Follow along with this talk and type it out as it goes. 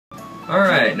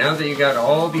Alright, now that you got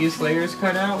all these layers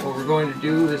cut out, what we're going to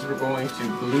do is we're going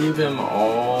to glue them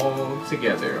all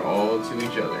together, all to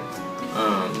each other.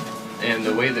 And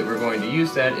the way that we're going to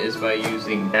use that is by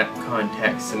using DAP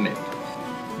Contact Cement.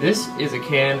 This is a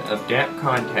can of DAP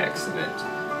Contact Cement.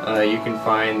 You can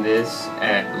find this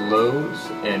at Lowe's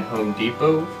and Home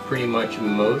Depot, pretty much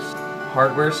most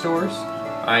hardware stores.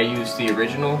 I use the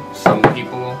original. Some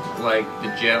people like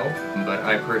the gel, but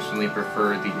I personally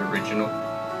prefer the original.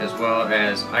 As well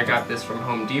as I got this from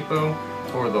Home Depot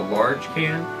for the large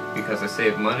can because I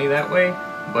save money that way.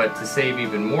 But to save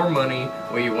even more money,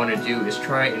 what you want to do is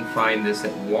try and find this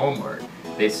at Walmart.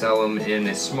 They sell them in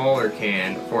a smaller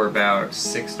can for about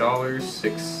 $6, $6,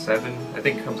 $7. I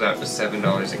think it comes out to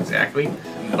 $7 exactly.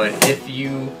 But if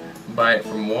you buy it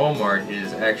from Walmart, it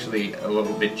is actually a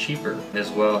little bit cheaper.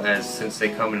 As well as, since they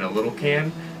come in a little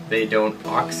can, they don't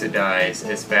oxidize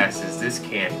as fast as this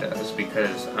can does,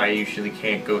 because I usually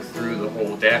can't go through the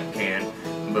whole DAP can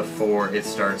before it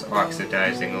starts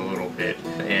oxidizing a little bit,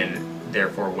 and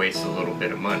therefore waste a little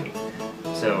bit of money.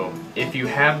 So if you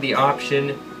have the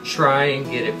option, try and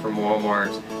get it from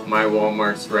Walmart. My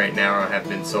Walmarts right now have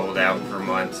been sold out for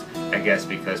months, I guess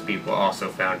because people also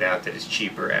found out that it's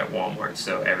cheaper at Walmart,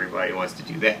 so everybody wants to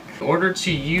do that. In order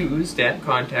to use DAP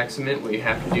Contact Cement, what you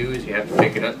have to do is you have to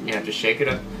pick it up, you have to shake it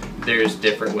up. There's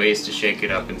different ways to shake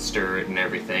it up and stir it and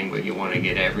everything, but you want to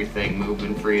get everything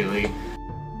moving freely.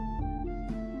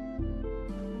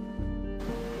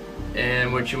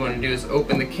 And what you want to do is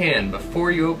open the can.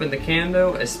 Before you open the can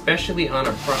though, especially on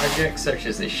a project such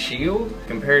as a shield,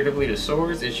 comparatively to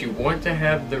swords, is you want to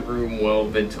have the room well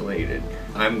ventilated.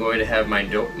 I'm going to have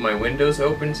my windows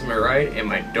open to my right and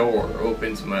my door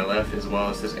open to my left, as well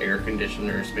as this air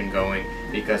conditioner has been going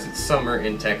because it's summer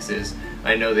in Texas.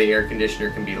 I know the air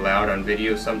conditioner can be loud on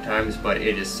video sometimes, but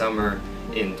it is summer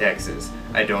in Texas.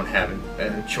 I don't have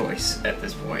a choice at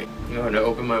this point. I'm going to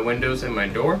open my windows and my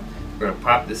door. We're going to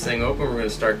pop this thing open, we're going to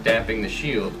start dapping the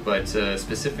shield, but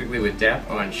specifically with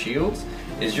DAP on shields,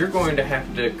 is you're going to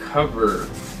have to cover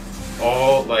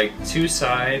all, like, 2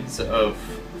 sides of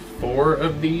 4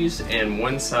 of these and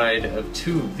 1 side of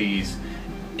 2 of these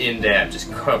in DAP.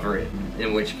 Just cover it,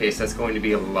 in which case that's going to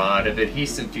be a lot of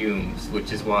adhesive fumes,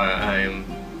 which is why I am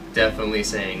definitely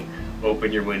saying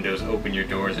open your windows, open your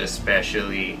doors,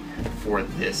 especially for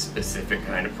this specific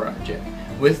kind of project.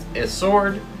 With a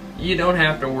sword, you don't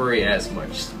have to worry as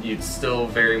much. You'd still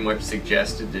very much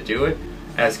suggested to do it,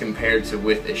 as compared to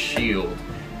with a shield.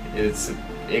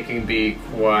 It can be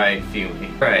quite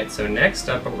fumy. Alright, so next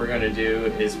up what we're going to do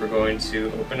is we're going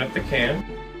to open up the can.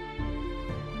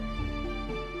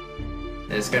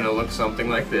 And it's going to look something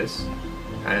like this.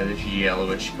 Kind of this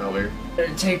yellowish color.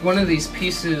 Take one of these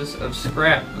pieces of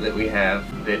scrap that we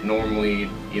have that normally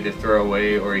either throw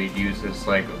away or you'd use as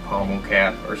like a pommel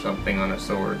cap or something on a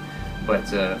sword. But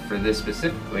for this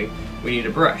specifically, we need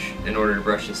a brush in order to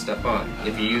brush this stuff on.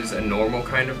 If you use a normal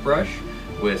kind of brush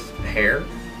with hair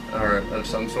or of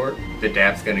some sort, the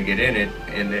DAP's going to get in it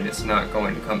and then it's not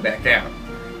going to come back out.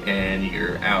 And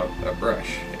you're out a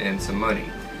brush and some money.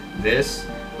 This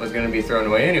was going to be thrown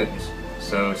away anyways.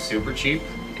 So super cheap,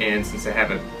 and since I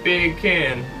have a big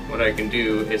can, what I can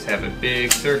do is have a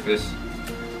big surface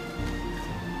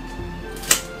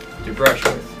to brush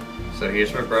with. So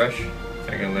here's my brush.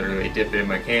 I can literally dip it in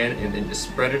my can and then just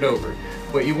spread it over.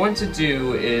 What you want to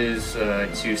do is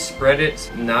to spread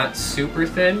it not super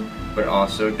thin, but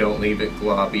also don't leave it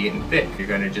globby and thick. You're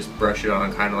going to just brush it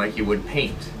on kind of like you would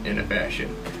paint in a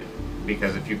fashion.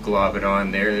 Because if you glob it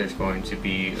on there, there's going to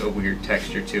be a weird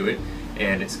texture to it,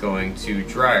 and it's going to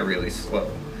dry really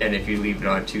slow. And if you leave it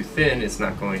on too thin, it's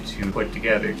not going to put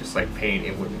together. Just like paint,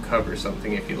 it wouldn't cover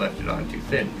something if you left it on too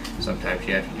thin. Sometimes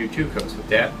you have to do 2 coats with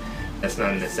that. That's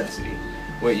not a necessity.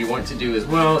 What you want to do as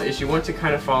well is you want to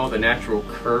kind of follow the natural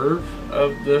curve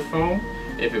of the foam.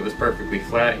 If it was perfectly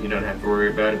flat, you don't have to worry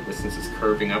about it, but since it's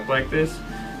curving up like this,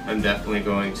 I'm definitely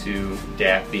going to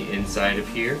dap the inside of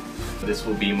here. This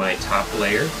will be my top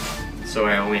layer, so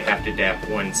I only have to dap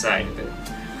one side of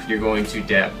it. You're going to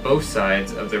dap both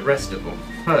sides of the rest of them,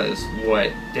 because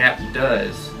what DAP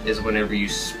does is whenever you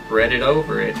spread it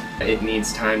over it, it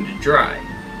needs time to dry.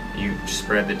 You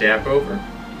spread the DAP over,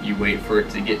 you wait for it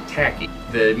to get tacky.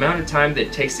 The amount of time that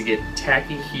it takes to get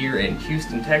tacky here in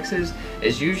Houston, Texas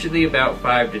is usually about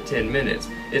 5 to 10 minutes.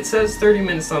 It says 30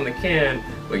 minutes on the can,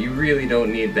 but you really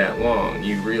don't need that long.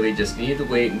 You really just need to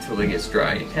wait until it gets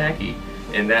dry and tacky.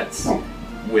 And that's,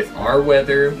 with our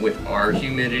weather, with our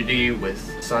humidity,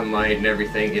 with sunlight and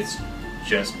everything, it's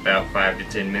just about 5 to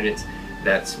 10 minutes.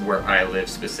 That's where I live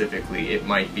specifically. It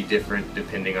might be different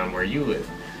depending on where you live.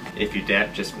 If you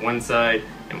dap just one side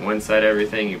and one side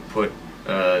everything, you put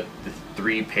the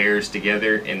 3 pairs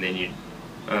together, and then you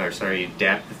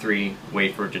dap the 3,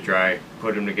 wait for it to dry,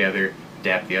 put them together,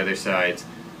 dap the other sides,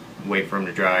 wait for them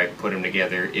to dry, put them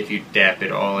together. If you dap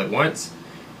it all at once,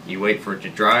 you wait for it to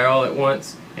dry all at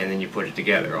once, and then you put it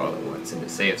together all at once, and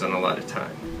it saves on a lot of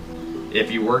time.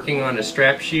 If you're working on a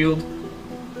strap shield,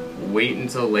 wait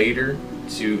until later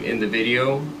in the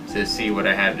video to see what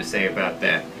I have to say about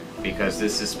that, because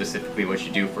this is specifically what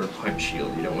you do for a punch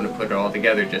shield. You don't want to put it all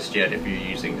together just yet if you're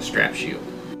using a strap shield.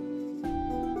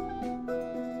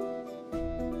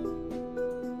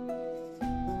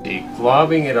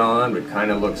 Globbing it on would kind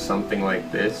of look something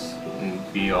like this and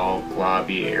be all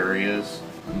globby areas,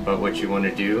 but what you want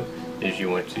to do is you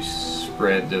want to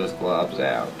spread those globs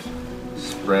out.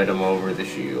 Spread them over the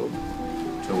shield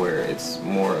to where it's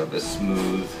more of a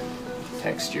smooth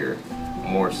texture,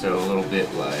 more so a little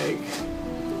bit like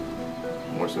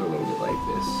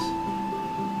this.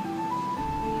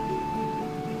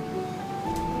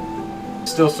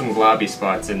 Still some globby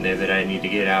spots in there that I need to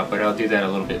get out, but I'll do that a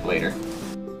little bit later.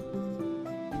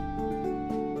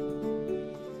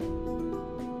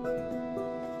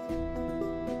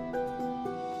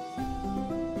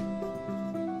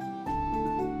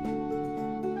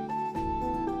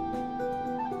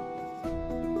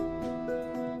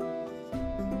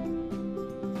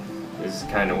 This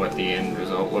is kind of what the end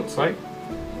result looks like.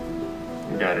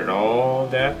 We got it all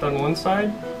dapped on one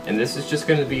side, and this is just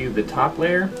going to be the top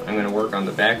layer. I'm going to work on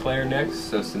the back layer next,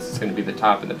 so since it's going to be the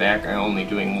top and the back, I'm only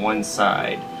doing one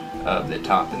side of the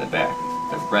top and the back.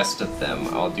 The rest of them,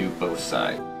 I'll do both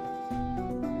sides.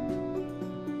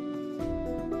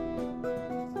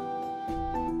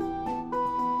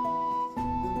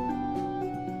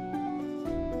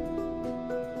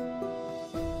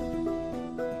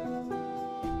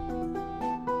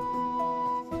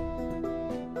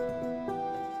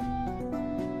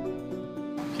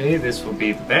 Okay, this will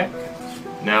be the back.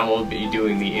 Now we'll be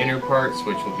doing the inner parts,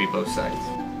 which will be both sides.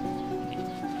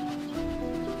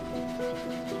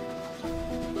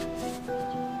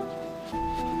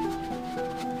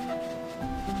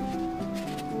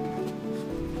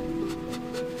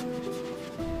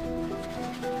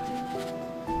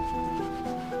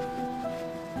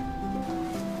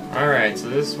 Alright, so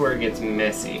this is where it gets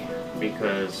messy,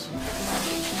 because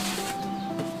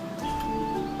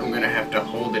I'm going to have to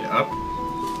hold it up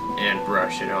and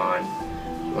brush it on.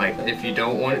 Like, if you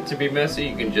don't want it to be messy,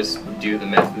 you can just do the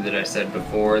method that I said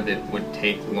before that would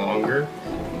take longer,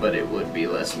 but it would be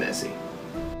less messy.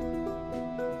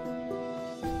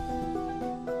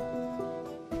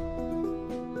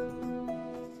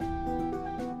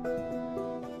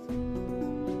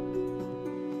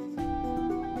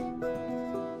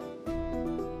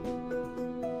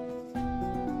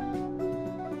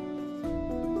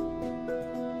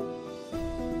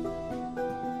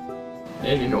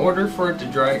 And in order for it to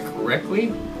dry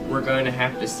correctly, we're going to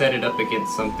have to set it up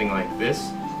against something like this,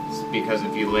 because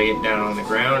if you lay it down on the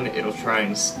ground, it'll try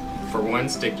and, for one,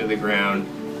 stick to the ground.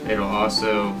 It'll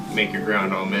also make your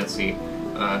ground all messy,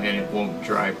 and it won't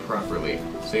dry properly.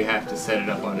 So you have to set it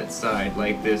up on its side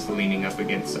like this, leaning up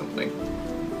against something.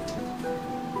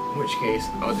 In which case,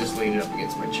 I'll just lean it up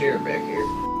against my chair back here.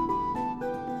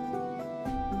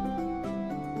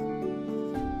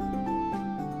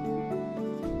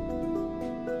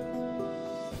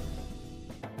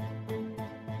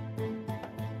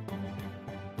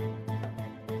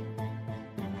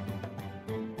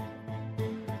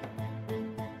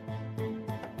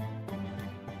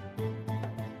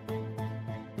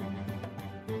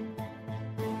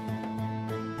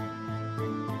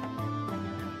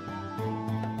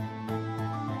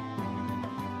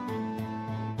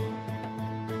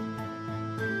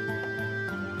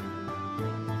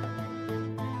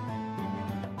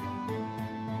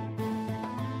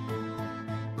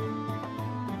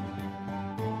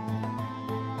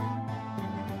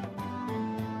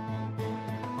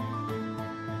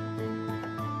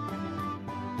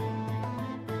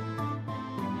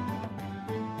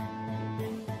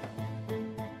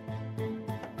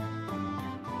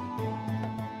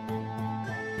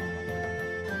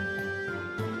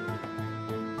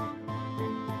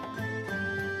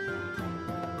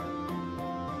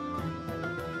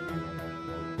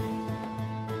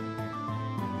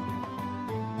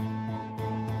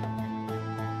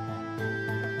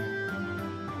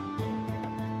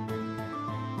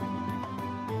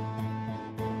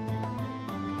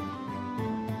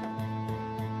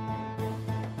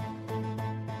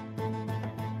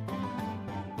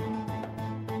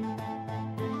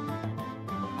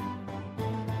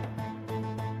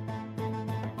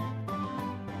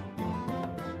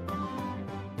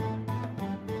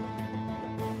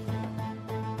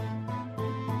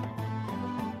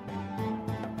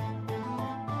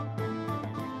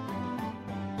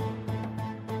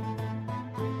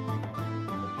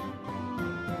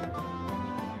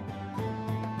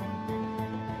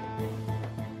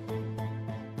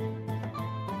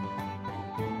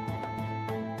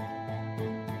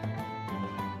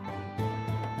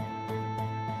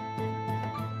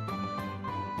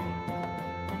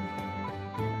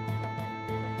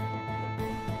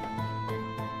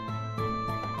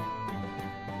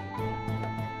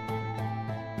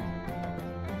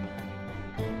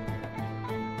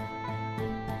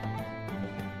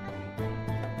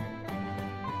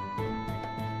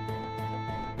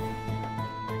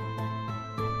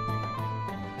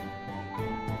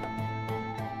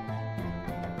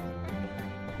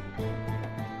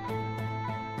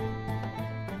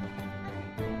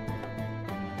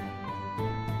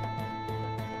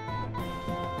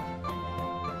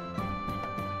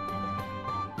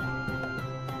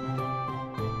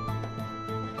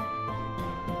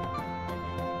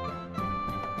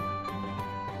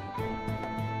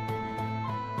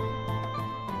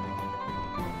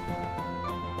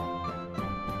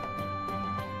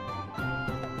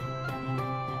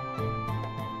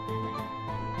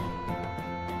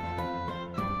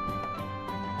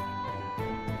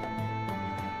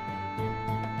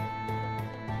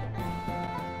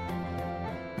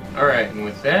 Alright, and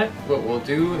with that, what we'll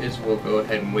do is we'll go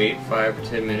ahead and wait 5 or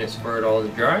 10 minutes for it all to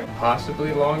dry,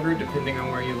 possibly longer depending on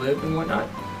where you live and whatnot,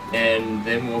 and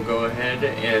then we'll go ahead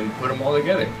and put them all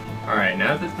together. Alright,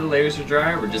 now that the layers are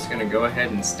dry, we're just going to go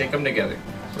ahead and stick them together.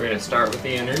 We're going to start with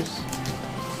the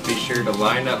inners. Be sure to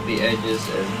line up the edges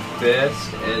as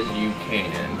best as you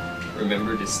can.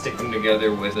 Remember to stick them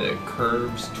together with the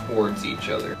curves towards each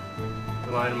other.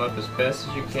 Line them up as best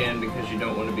as you can because you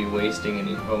don't want to be wasting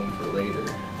any foam for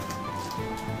later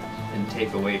and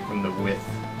take away from the width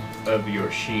of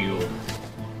your shield.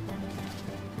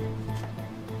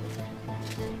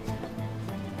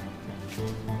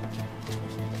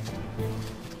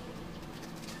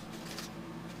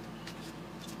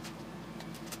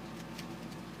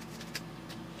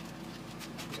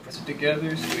 Press it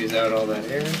together, squeeze out all that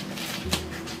air.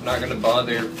 I'm not going to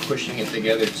bother pushing it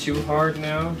together too hard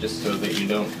now, just so that you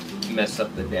don't mess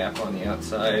up the DAP on the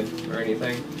outside or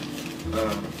anything.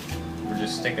 We're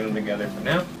just sticking them together for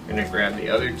now. I'm going to grab the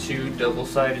other two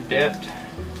double-sided DAP,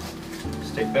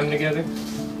 stick them together,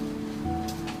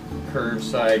 curved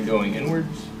side going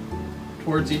inwards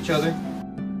towards each other.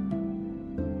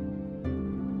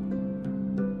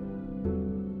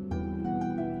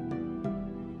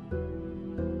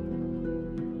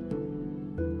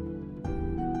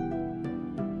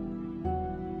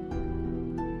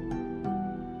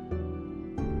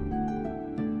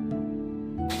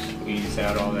 Squeeze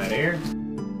out all that air.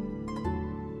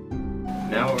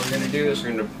 Now what we're going to do is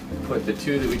we're going to put the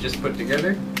two that we just put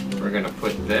together, we're going to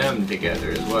put them together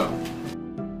as well.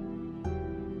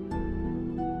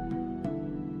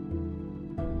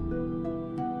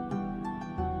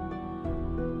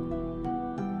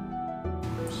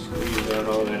 Squeeze out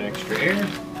all that extra air.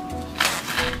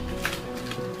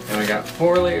 And we got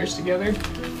 4 layers together,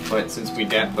 but since we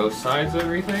dapped both sides of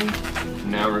everything,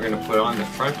 now we're going to put on the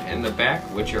front and the back,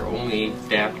 which are only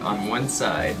dapped on one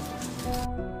side.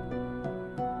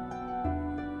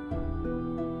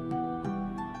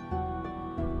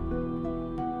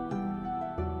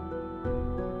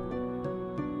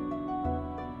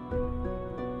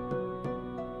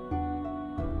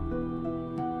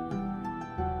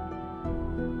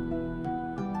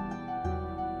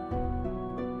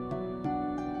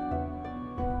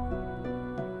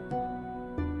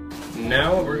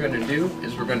 Now what we're going to do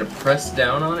is we're going to press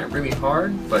down on it really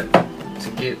hard, but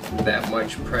to get that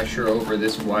much pressure over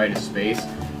this wide space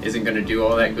isn't going to do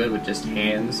all that good with just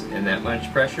hands and that much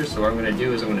pressure. So what I'm going to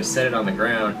do is I'm going to set it on the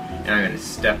ground and I'm going to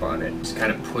step on it. Just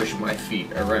kind of push my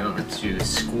feet around to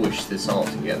squish this all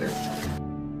together.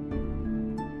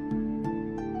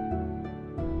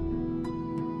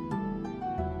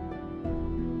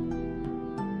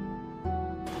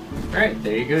 Alright,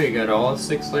 there you go. You got all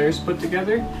 6 layers put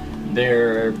together.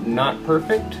 They're not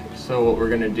perfect, so what we're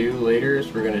going to do later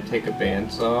is we're going to take a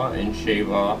bandsaw and shave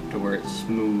off to where it's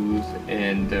smooth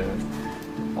and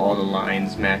all the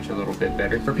lines match a little bit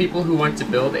better. For people who want to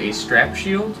build a strap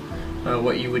shield,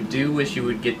 what you would do is you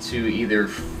would get to either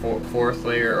 4th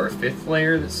layer or 5th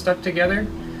layer that's stuck together,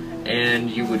 and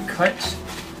you would cut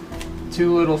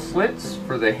 2 little slits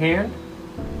for the hand,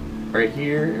 right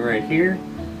here and right here,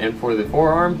 and for the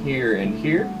forearm here and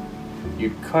here.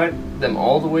 You cut them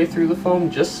all the way through the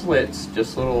foam, just slits,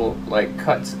 just little like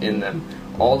cuts in them,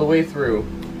 all the way through,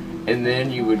 and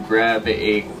then you would grab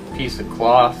a piece of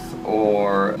cloth,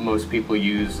 or most people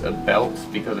use a belt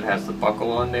because it has the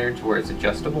buckle on there to where it's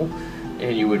adjustable,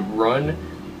 and you would run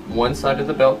one side of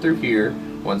the belt through here,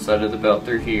 one side of the belt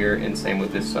through here, and same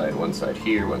with this side, one side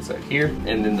here,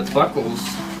 and then the buckles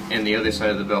and the other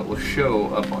side of the belt will show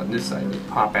up on this side, they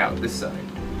pop out this side,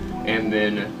 and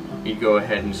then you'd go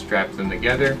ahead and strap them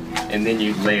together, and then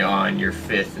you'd lay on your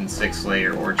 5th and 6th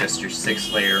layer, or just your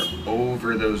 6th layer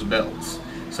over those belts,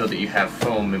 so that you have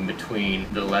foam in between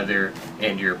the leather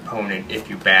and your opponent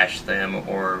if you bash them,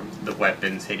 or the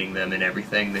weapons hitting them and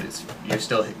everything, that you're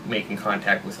still making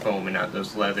contact with foam and not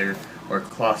those leather or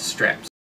cloth straps.